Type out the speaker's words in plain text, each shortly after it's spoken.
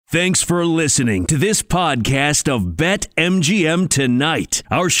Thanks for listening to this podcast of BetMGM Tonight.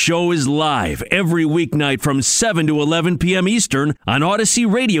 Our show is live every weeknight from 7 to 11 p.m. Eastern on Odyssey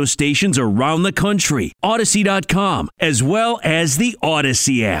radio stations around the country, Odyssey.com, as well as the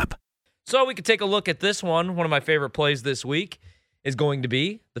Odyssey app. So we could take a look at this one. One of my favorite plays this week is going to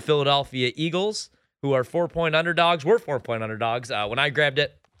be the Philadelphia Eagles, who are 4-point underdogs. We're 4-point underdogs. When I grabbed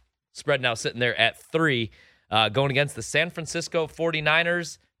it, spread now sitting there at 3, going against the San Francisco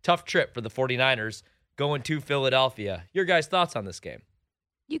 49ers. Tough trip for the 49ers going to Philadelphia. Your guys' thoughts on this game?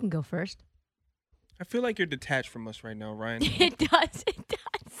 You can go first. I feel like you're detached from us right now, Ryan. It does.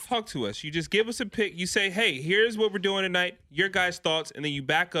 Talk to us. You just give us a pick. You say, hey, here's what we're doing tonight. Your guys' thoughts. And then you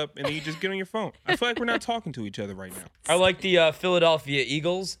back up and then you just get on your phone. I feel like we're not talking to each other right now. I like the Philadelphia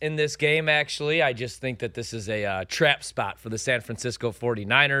Eagles in this game, actually. I just think that this is a trap spot for the San Francisco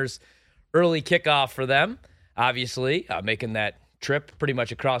 49ers. Early kickoff for them, obviously, making that trip pretty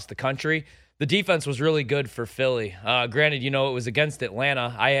much across the country. The defense was really good for Philly. Granted, it was against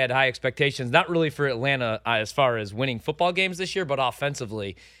Atlanta. I had high expectations, not really for Atlanta as far as winning football games this year, but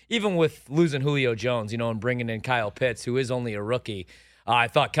offensively, even with losing Julio Jones, and bringing in Kyle Pitts, who is only a rookie. I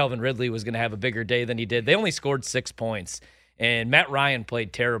thought Calvin Ridley was going to have a bigger day than he did. They only scored 6 points, and Matt Ryan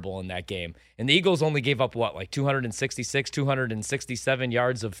played terrible in that game. And the Eagles only gave up, 266, 267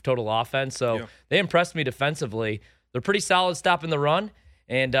 yards of total offense. So They impressed me defensively. They're pretty solid stopping the run,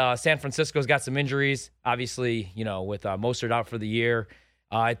 and San Francisco's got some injuries, obviously, with Mostert out for the year.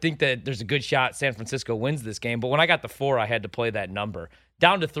 I think that there's a good shot San Francisco wins this game, but when I got the 4, I had to play that number.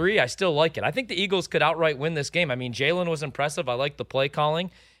 Down to 3, I still like it. I think the Eagles could outright win this game. I mean, Jalen was impressive. I like the play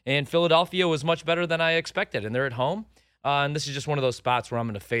calling, and Philadelphia was much better than I expected, and they're at home. And this is just one of those spots where I'm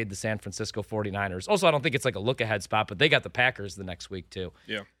going to fade the San Francisco 49ers. Also, I don't think it's like a look-ahead spot, but they got the Packers the next week too.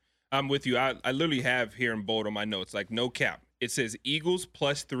 Yeah. I'm with you. I literally have here in bold on my notes, like no cap. It says Eagles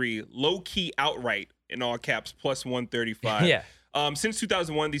 +3, low-key outright in all caps, +135. Yeah. Since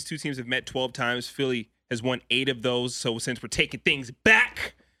 2001, these two teams have met 12 times. Philly has won 8 of those. So since we're taking things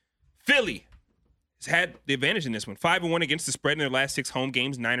back, Philly has had the advantage in this one. 5-1 against the spread in their last 6 home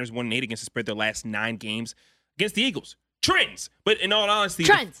games. Niners 1-8 against the spread their last 9 games against the Eagles. Trends. But in all honesty,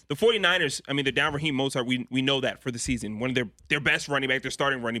 the 49ers, they're down Raheem Mostert. We know that for the season. One of their best running back, their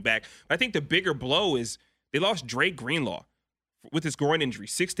starting running back. But I think the bigger blow is they lost Dre Greenlaw with his groin injury,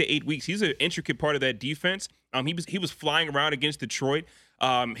 6 to 8 weeks. He's an intricate part of that defense. He was flying around against Detroit.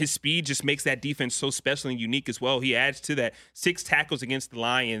 His speed just makes that defense so special and unique as well. He adds to that 6 tackles against the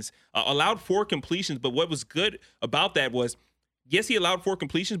Lions, allowed 4 completions. But what was good about that was, yes, he allowed 4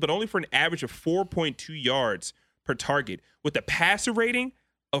 completions, but only for an average of 4.2 yards per target with a passer rating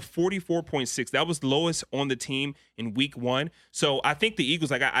of 44.6. That was lowest on the team in week 1. So I think the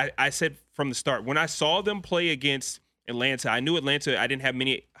Eagles, like I said from the start, when I saw them play against Atlanta, I knew Atlanta, I didn't have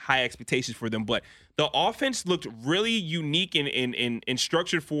many high expectations for them, but the offense looked really unique and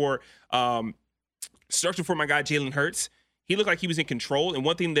structured for my guy Jalen Hurts. He looked like he was in control. And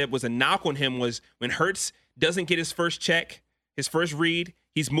one thing that was a knock on him was when Hurts doesn't get his first check, his first read,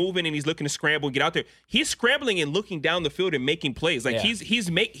 he's moving and he's looking to scramble and get out there. He's scrambling and looking down the field and making plays. He's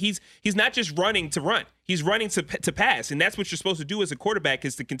not just running to run. He's running to pass, and that's what you're supposed to do as a quarterback,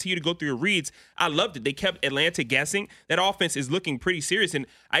 is to continue to go through your reads. I loved it. They kept Atlanta guessing. That offense is looking pretty serious, and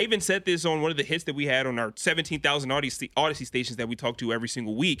I even said this on one of the hits that we had on our 17,000 Odyssey stations that we talk to every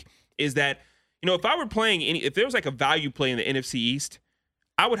single week, is that, if I were playing if there was like a value play in the NFC East,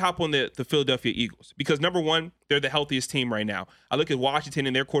 I would hop on the Philadelphia Eagles because, number one, they're the healthiest team right now. I look at Washington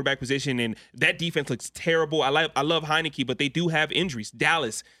and their quarterback position, and that defense looks terrible. I love Heineke, but they do have injuries.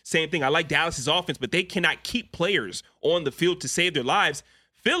 Dallas, same thing. I like Dallas's offense, but they cannot keep players on the field to save their lives.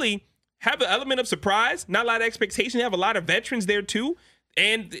 Philly have an element of surprise, not a lot of expectation. They have a lot of veterans there too.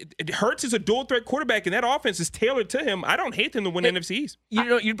 And Hurts is a dual-threat quarterback, and that offense is tailored to him. I don't hate them to win NFC East.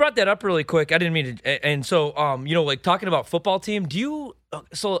 You brought that up really quick. I didn't mean to. And so, talking about football team,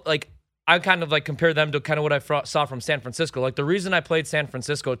 I kind of compare them to kind of what I saw from San Francisco. The reason I played San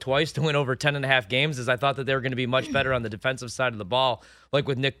Francisco twice to win over 10.5 games is I thought that they were going to be much better on the defensive side of the ball,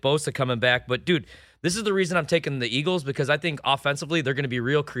 with Nick Bosa coming back. But, dude, this is the reason I'm taking the Eagles, because I think offensively they're going to be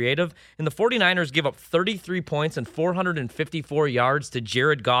real creative. And the 49ers give up 33 points and 454 yards to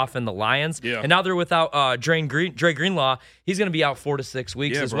Jared Goff and the Lions. Yeah. And now they're without Dre Greenlaw. He's going to be out 4 to 6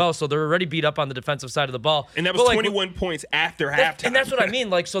 weeks as well. So they're already beat up on the defensive side of the ball. And that was 21 points after halftime. And that's what I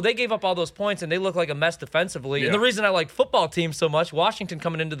mean. So they gave up all those points, and they look like a mess defensively. Yeah. And the reason I like football teams so much, Washington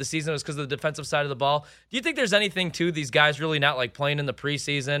coming into the season, was because of the defensive side of the ball. Do you think there's anything to these guys really not playing in the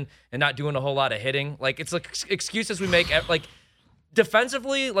preseason and not doing a whole lot of hitting? It's excuses we make.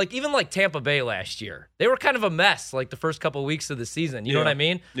 defensively, like even like Tampa Bay last year, they were kind of a mess like the first couple of weeks of the season. You know what I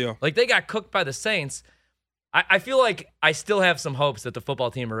mean? Yeah. Like they got cooked by the Saints. I feel like I still have some hopes that the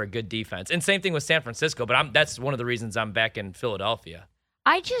football team are a good defense. And same thing with San Francisco, but that's one of the reasons I'm back in Philadelphia.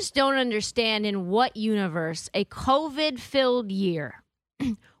 I just don't understand in what universe a COVID-filled year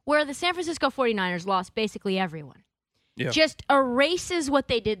where the San Francisco 49ers lost basically everyone just erases what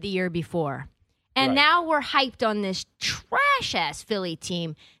they did the year before. And now we're hyped on this trash-ass Philly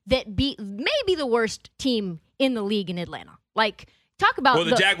team that beat maybe the worst team in the league in Atlanta. Like, talk about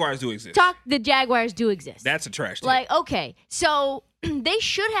the Jaguars do exist. The Jaguars do exist. That's a trash team. Like, okay, so they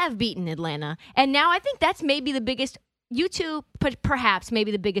should have beaten Atlanta, and now I think that's maybe the biggest. You two, perhaps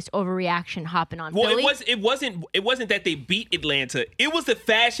maybe the biggest overreaction hopping on Philly. It wasn't that they beat Atlanta. It was the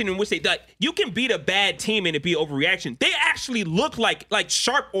fashion in which they you can beat a bad team and it be overreaction. They actually looked like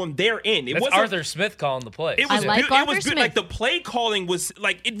sharp on their end. That's Arthur Smith calling the plays. I like Arthur Smith. Like the play calling was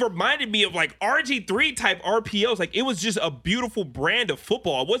like it reminded me of like RG3 type RPOs. Like it was just a beautiful brand of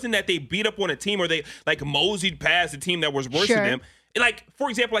football. It wasn't that they beat up on a team or they like moseyed past a team that was worse than them. Like for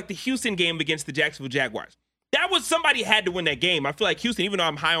example, like the Houston game against the Jacksonville Jaguars. That was somebody had to win that game. I feel like Houston, even though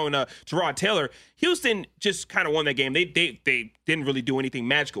I'm high on Tyrod Taylor, Houston just kind of won that game. They didn't really do anything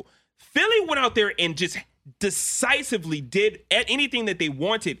magical. Philly went out there and just decisively did anything that they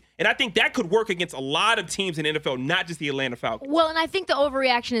wanted. And I think that could work against a lot of teams in the NFL, not just the Atlanta Falcons. Well, and I think the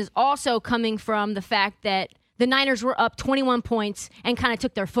overreaction is also coming from the fact that the Niners were up 21 points and kind of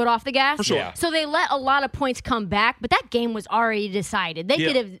took their foot off the gas. For sure. Yeah. So they let a lot of points come back, but that game was already decided.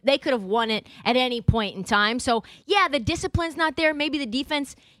 They could have won it at any point in time. So, yeah, the discipline's not there. Maybe the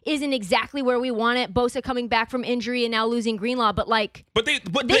defense isn't exactly where we want it. Bosa coming back from injury and now losing Greenlaw, but they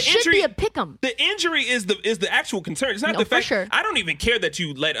the should injury, be a pick'em. The injury is the actual concern. It's not the fact. Sure. I don't even care that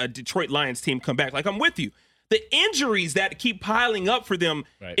you let a Detroit Lions team come back. Like I'm with you. The injuries that keep piling up for them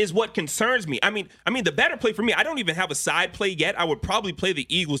is what concerns me. I mean, the better play for me, I don't even have a side play yet. I would probably play the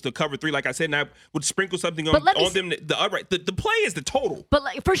Eagles to cover 3, like I said, and I would sprinkle something on them. The upright. The play is the total. But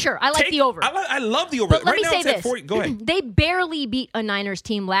for sure, I like the over. I love the over. But let me say this. 40. Go ahead. They barely beat a Niners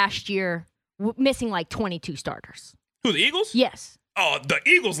team last year, missing like 22 starters. Who, the Eagles? Yes. Oh, the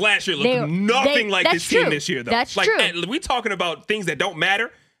Eagles last year looked nothing like this team this year, though. That's true. We talking about things that don't matter.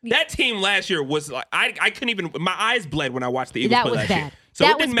 That team last year was like I couldn't even. My eyes bled when I watched the Eagles play last year. So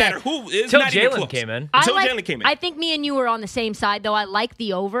it didn't matter who. Until Jalen came in. Jalen came in. I think me and you were on the same side, though. I like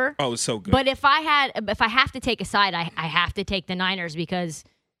the over. Oh, it was so good. But if I have to take a side, I have to take the Niners because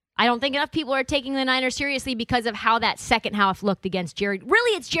I don't think enough people are taking the Niners seriously because of how that second half looked against Jared.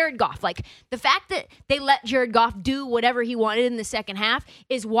 Really, it's Jared Goff. Like the fact that they let Jared Goff do whatever he wanted in the second half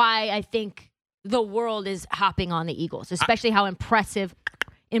is why I think the world is hopping on the Eagles, especially how impressive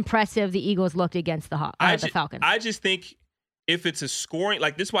the Eagles looked against the Falcons. I just think if it's a scoring,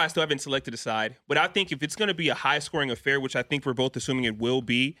 like this is why I still haven't selected a side, but I think if it's going to be a high-scoring affair, which I think we're both assuming it will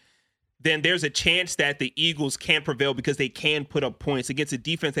be, then there's a chance that the Eagles can prevail because they can put up points against a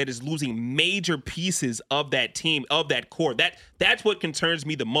defense that is losing major pieces of that team, of that core. That's what concerns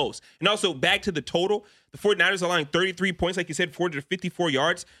me the most. And also, back to the total, the 49ers are allowing 33 points, like you said, 454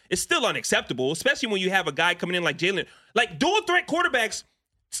 yards. It's still unacceptable, especially when you have a guy coming in like Jalen. Like, dual-threat quarterbacks,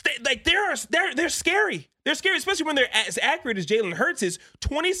 they're scary. They're scary, especially when they're as accurate as Jalen Hurts is.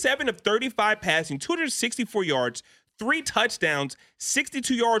 27 of 35 passing, 264 yards, 3 touchdowns,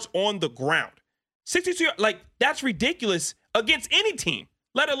 62 yards on the ground. 62, like, that's ridiculous against any team,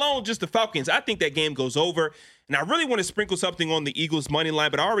 let alone just the Falcons. I think that game goes over. And I really want to sprinkle something on the Eagles' money line,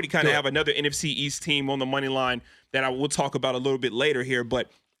 but I already kind of have another NFC East team on the money line that I will talk about a little bit later here.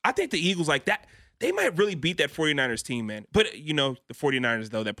 But I think the Eagles, like that, they might really beat that 49ers team, man. But, you know, the 49ers,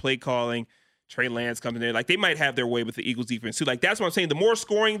 though, that play calling, Trey Lance coming there, like they might have their way with the Eagles defense too. Like that's what I'm saying. The more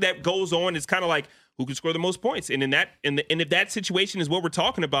scoring that goes on, it's kind of like who can score the most points. And if that situation is what we're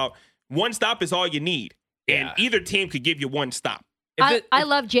talking about, one stop is all you need. And either team could give you one stop. I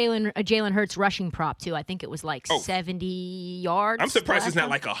love Jalen Hurts rushing prop too. I think it was like 70 yards. I'm surprised it's not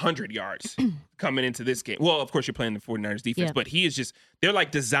like 100 yards coming into this game. Well, of course you're playing the 49ers defense, but he is just, they're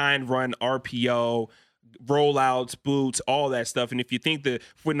like design, run, RPO, rollouts, boots, all that stuff. And if you think the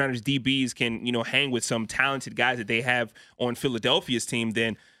 49ers DBs can, you know, hang with some talented guys that they have on Philadelphia's team,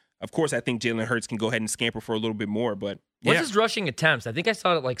 then of course I think Jalen Hurts can go ahead and scamper for a little bit more. But what's his rushing attempts? I think I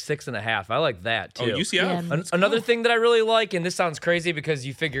saw it at like 6.5. I like that too. Oh, UCF. Yeah, Another thing that I really like, and this sounds crazy because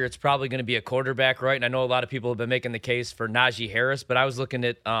you figure it's probably going to be a quarterback, right? And I know a lot of people have been making the case for Najee Harris, but I was looking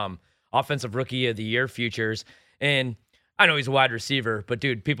at offensive rookie of the year futures, and I know he's a wide receiver, but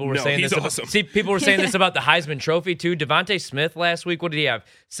dude, people were saying he's this. awesome. People were saying this about the Heisman Trophy too. Devontae Smith last week, what did he have?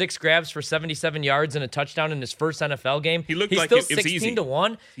 6 grabs for 77 yards and a touchdown in his first NFL game. He looked He's like still it was easy.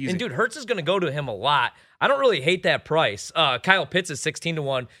 16-1. And dude, Hurts is going to go to him a lot. I don't really hate that price. Kyle Pitts is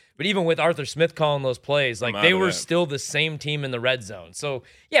 16-1, but even with Arthur Smith calling those plays, like they were still the same team in the red zone. So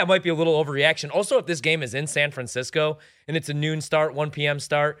yeah, it might be a little overreaction. Also, if this game is in San Francisco and it's a noon start, 1 p.m.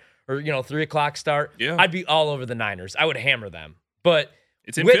 start, or 3 o'clock start, I'd be all over the Niners. I would hammer them. But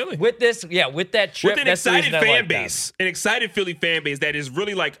it's in Philly. With that trip, with an excited fan base, an excited Philly fan base that is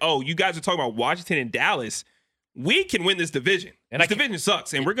really like, oh, you guys are talking about Washington and Dallas. We can win this division. And this division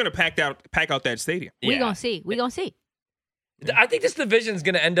sucks, and we're going to pack out that stadium. We gonna see. We gonna see. I think this division is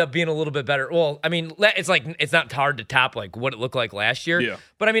going to end up being a little bit better. Well, I mean, it's not hard to top like what it looked like last year. Yeah.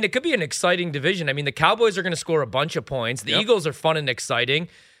 But I mean, it could be an exciting division. I mean, the Cowboys are going to score a bunch of points. The Eagles are fun and exciting.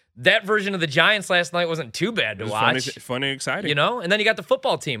 That version of the Giants last night wasn't too bad to watch. Fun and exciting. And then you got the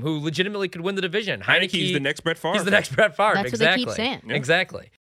football team who legitimately could win the division. Heineke's the next Brett Favre. He's the next Brett Favre. That's exactly. what they keep saying. Exactly.